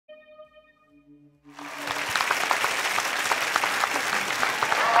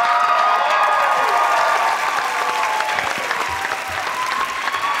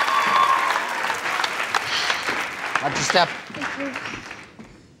step.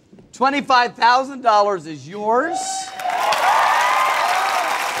 $25,000 is yours.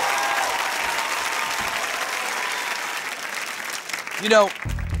 You know,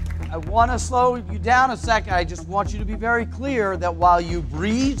 I want to slow you down a second. I just want you to be very clear that while you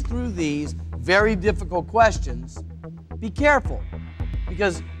breeze through these very difficult questions, be careful.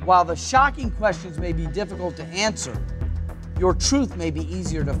 Because while the shocking questions may be difficult to answer, your truth may be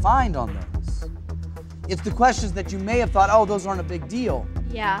easier to find on those. It's the questions that you may have thought, oh, those aren't a big deal.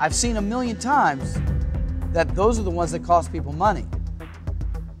 Yeah. I've seen a million times that those are the ones that cost people money.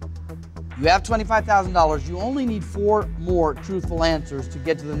 You have $25,000. You only need 4 more truthful answers to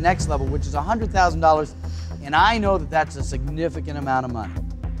get to the next level, which is $100,000. And I know that that's a significant amount of money.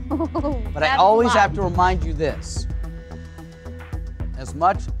 But I always have to remind you this. As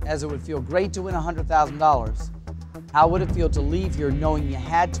much as it would feel great to win $100,000, how would it feel to leave here knowing you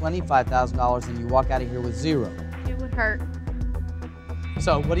had $25,000 and you walk out of here with 0? It would hurt.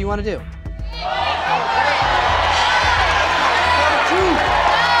 So, what do you want to do?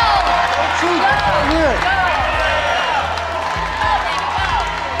 Here.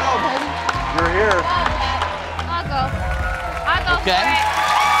 You're here. I'll go. I'll go Okay. for it.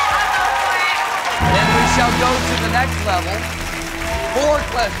 I'll go for it. Then we shall go to the next level. 4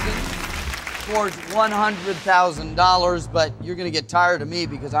 questions towards $100,000, but you're going to get tired of me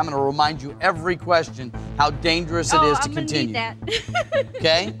because I'm going to remind you every question how dangerous it is to continue. I'm going to need that.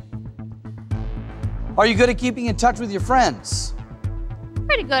 Okay? Are you good at keeping in touch with your friends?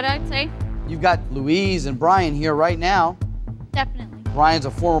 Pretty good, I'd say. You've got Louise and Brian here right now. Definitely. Brian's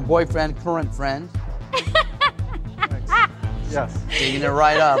a former boyfriend, current friend. Yes. Digging it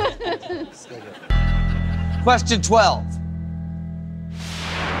right up. Question 12.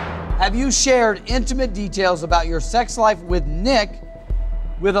 Have you shared intimate details about your sex life with Nick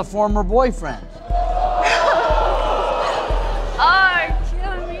with a former boyfriend? Oh, you're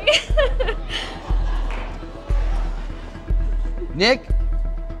killing me. Nick,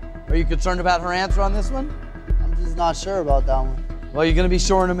 are you concerned about her answer on this one? I'm just not sure about that one. Well, you're going to be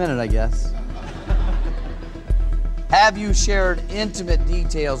sure in a minute, I guess. Have you shared intimate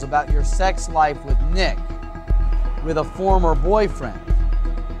details about your sex life with Nick with a former boyfriend?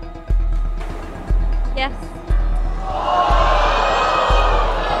 Yes.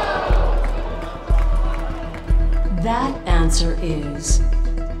 That answer is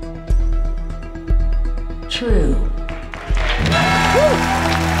true.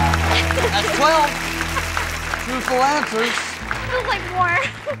 That's 12 truthful answers. Feels like more.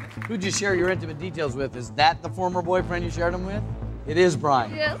 Who'd you share your intimate details with? Is that the former boyfriend you shared them with? It is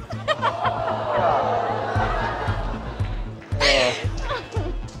Brian. Yes.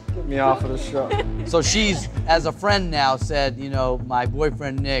 Get me off of the show. So she's, as a friend now, said, you know, my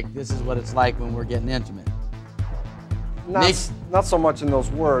boyfriend Nick, this is what it's like when we're getting intimate. Not so much in those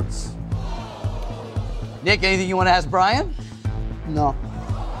words. Nick, anything you want to ask Brian? No.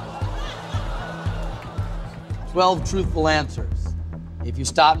 12 truthful answers. If you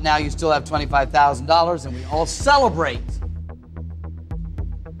stop now, you still have $25,000, and we all celebrate.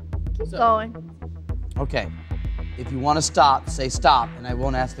 Keep going. Okay. If you want to stop, say stop, and I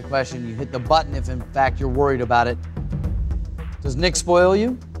won't ask the question. You hit the button if, in fact, you're worried about it. Does Nick spoil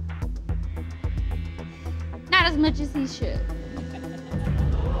you? Not as much as he should.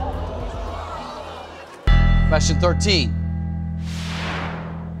 Question 13.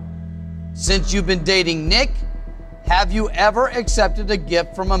 Since you've been dating Nick, have you ever accepted a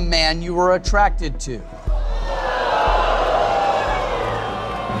gift from a man you were attracted to?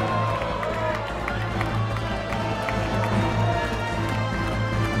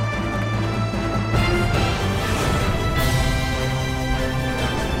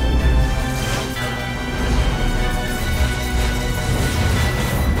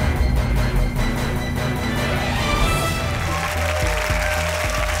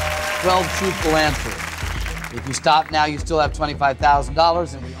 Truthful answers. If you stop now, you still have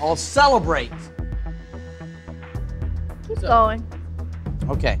 $25,000, and we all celebrate. Keep going.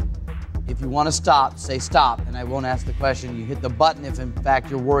 Okay. If you want to stop, say stop, and I won't ask the question. You hit the button if, in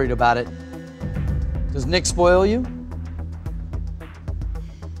fact, you're worried about it. Does Nick spoil you?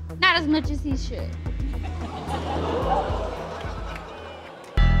 Not as much as he should.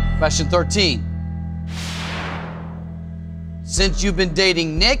 Question 13. Since you've been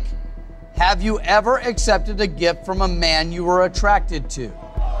dating Nick, have you ever accepted a gift from a man you were attracted to?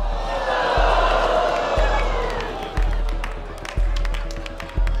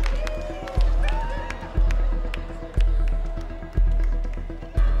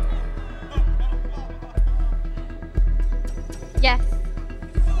 Yes.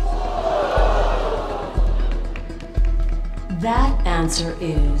 answer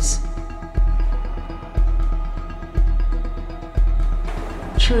is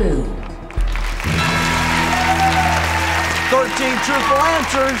true. 13 truthful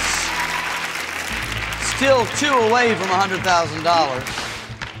answers. Still 2 away from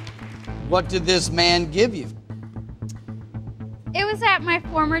 $100,000. What did this man give you? It was at my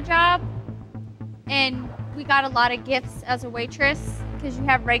former job, and we got a lot of gifts as a waitress because you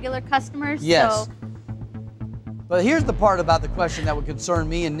have regular customers. Yes. So But here's the part about the question that would concern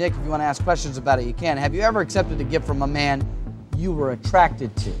me and Nick. If you want to ask questions about it, you can. Have you ever accepted a gift from a man you were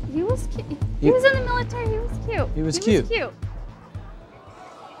attracted to? he was cute. He was in the military. He was cute. He was cute. He was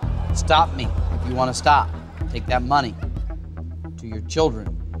cute. Stop me if you want to stop. Take that money to your children,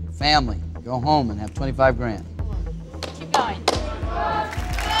 your family. Go home and have 25 grand. Keep going.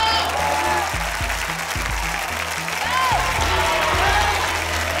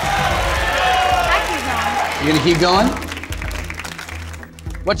 You're gonna keep going?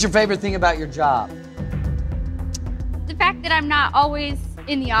 What's your favorite thing about your job? The fact that I'm not always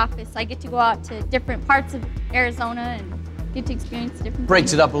in the office. I get to go out to different parts of Arizona and get to experience different Breaks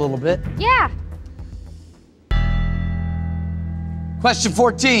things. it up a little bit. Yeah. Question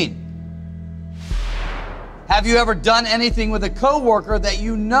 14. Have you ever done anything with a coworker that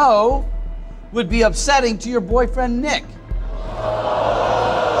you know would be upsetting to your boyfriend, Nick?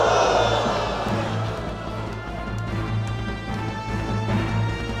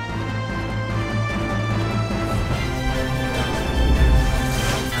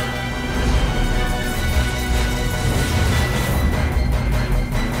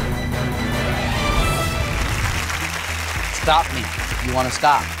 Stop me if you want to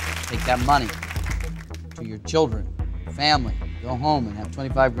stop. Take that money to your children, your family. Go home and have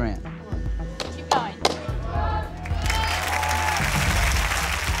 25 grand. Keep going.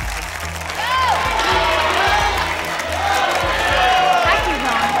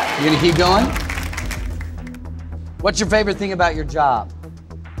 You're gonna keep going? What's your favorite thing about your job?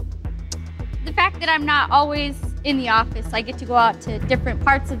 The fact that I'm not always in the office. I get to go out to different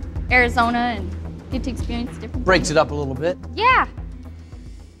parts of Arizona and get to experience different Breaks things. it up a little bit. Yeah.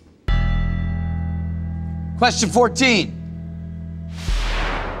 Question 14.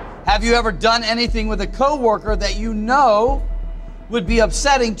 Have you ever done anything with a coworker that you know would be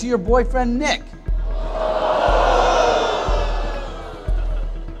upsetting to your boyfriend, Nick?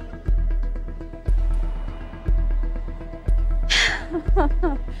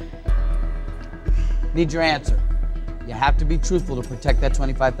 Need your answer. You have to be truthful to protect that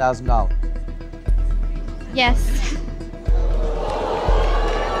 $25,000. Yes.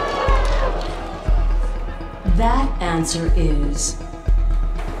 That answer is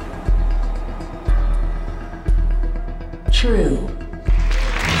true.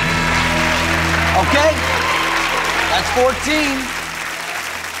 Okay, that's 14.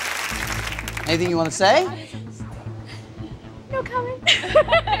 Anything you want to say? No comment.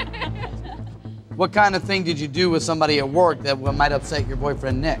 What kind of thing did you do with somebody at work that might upset your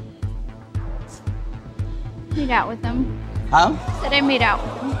boyfriend, Nick? Made out with him. Huh? Said I made out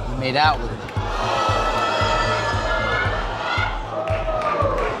with him. You made out with him.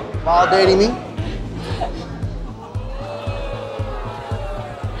 While dating me?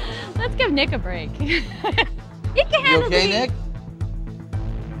 Let's give Nick a break. He can You handle okay, the Nick?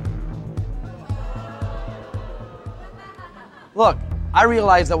 Look, I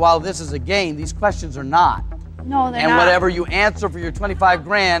realize that while this is a game, these questions are not. No, they're And not. whatever you answer for your 25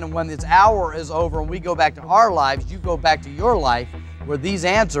 grand, and when this hour is over and we go back to our lives, you go back to your life where these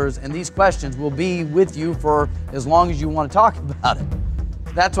answers and these questions will be with you for as long as you want to talk about it.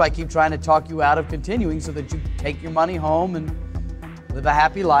 That's why I keep trying to talk you out of continuing so that you take your money home and live a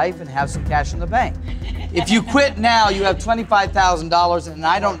happy life and have some cash in the bank. If you quit now, you have $25,000, and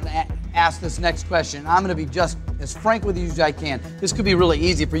I don't ask this next question. I'm going to be just as frank with you as I can. This could be really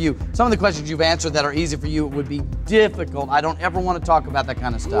easy for you. Some of the questions you've answered that are easy for you would be difficult. I don't ever want to talk about that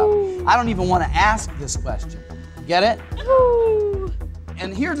kind of stuff. I don't even want to ask this question. Get it? Ooh.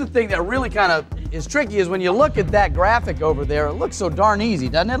 And here's the thing that really kind of is tricky is when you look at that graphic over there, it looks so darn easy,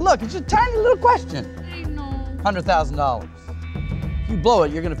 doesn't it? Look, it's just a tiny little question. I know. $100,000. If you blow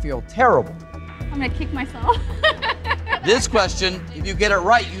it, you're going to feel terrible. I'm gonna kick myself. This question, if you get it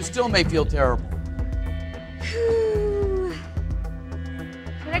right, you still may feel terrible. Should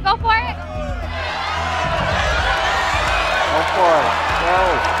I go for it? Go for it. Go.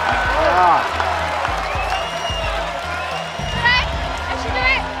 Yeah. Should I? I should do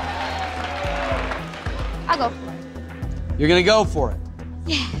it. I'll go for it. You're going to go for it.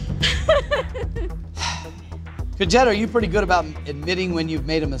 Yeah. Kajetta, are you pretty good about admitting when you've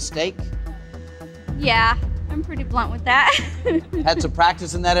made a mistake? Yeah. I'm pretty blunt with that. Had some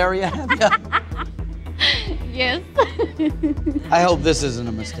practice in that area, have you? Yes. I hope this isn't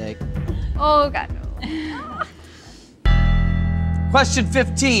a mistake. Oh, God, no. Question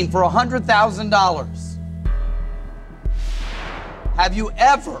 15 for $100,000. Have you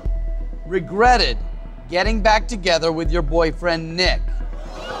ever regretted getting back together with your boyfriend, Nick?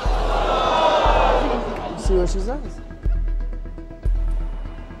 Let's see what she says.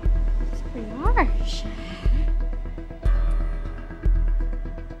 It's pretty harsh.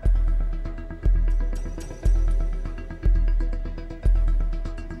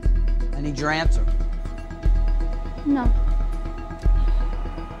 I need your answer. No.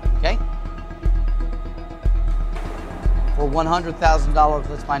 Okay? For $100,000,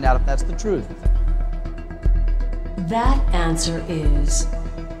 let's find out if that's the truth. That answer is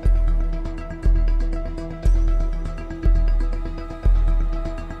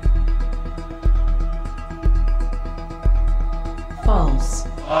false.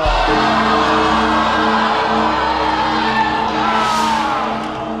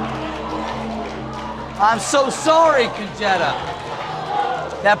 I'm so sorry, Conjetta.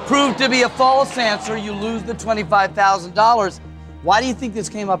 That proved to be a false answer. You lose the $25,000. Why do you think this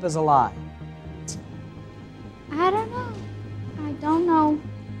came up as a lie? I don't know. I don't know.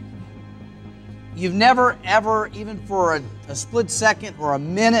 You've never, ever, even for a split second or a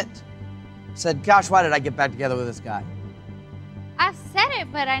minute, said, gosh, why did I get back together with this guy? I said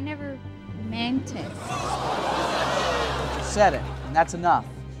it, but I never meant it. You said it, and that's enough.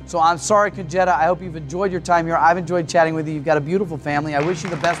 So I'm sorry, Conjetta. I hope you've enjoyed your time here. I've enjoyed chatting with you. You've got a beautiful family. I wish you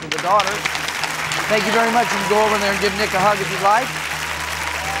the best with the daughters. Thank you very much. You can go over there and give Nick a hug if you'd like.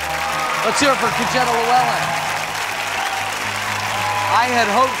 Let's hear it for Conjetta Llewellyn. I had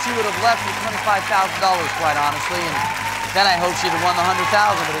hoped she would have left with $25,000, quite honestly, and then I hoped she'd have won the $100,000,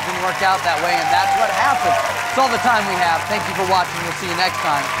 but it didn't work out that way, and that's what happened. It's all the time we have. Thank you for watching. We'll see you next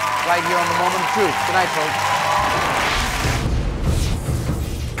time, right here on The Moment of Truth. Good night, folks.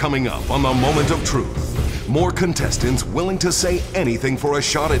 Coming up on The Moment of Truth, more contestants willing to say anything for a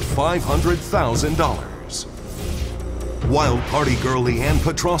shot at $500,000. Wild party girl Leanne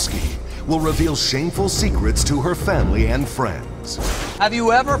Petrosky will reveal shameful secrets to her family and friends. Have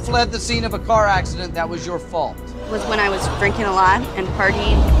you ever fled the scene of a car accident that was your fault? Was when I was drinking a lot and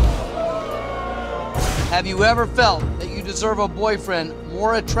partying. Have you ever felt that you deserve a boyfriend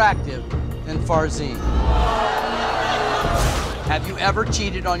more attractive than Farzine? Have you ever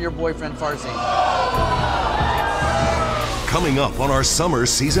cheated on your boyfriend, Farzine? Coming up on our summer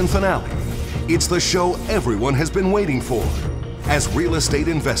season finale, it's the show everyone has been waiting for, as real estate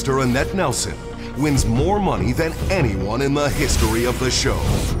investor Annette Nelson wins more money than anyone in the history of the show.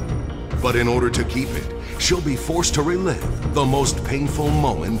 But in order to keep it, she'll be forced to relive the most painful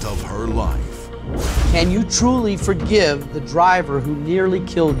moment of her life. Can you truly forgive the driver who nearly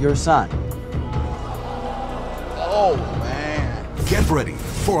killed your son? Oh, man. Get ready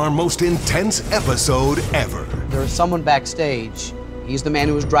for our most intense episode ever. There is someone backstage. He's the man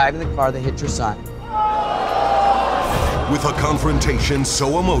who was driving the car that hit your son. With a confrontation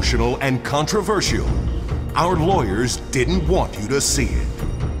so emotional and controversial, our lawyers didn't want you to see it.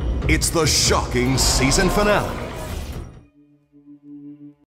 It's the shocking season finale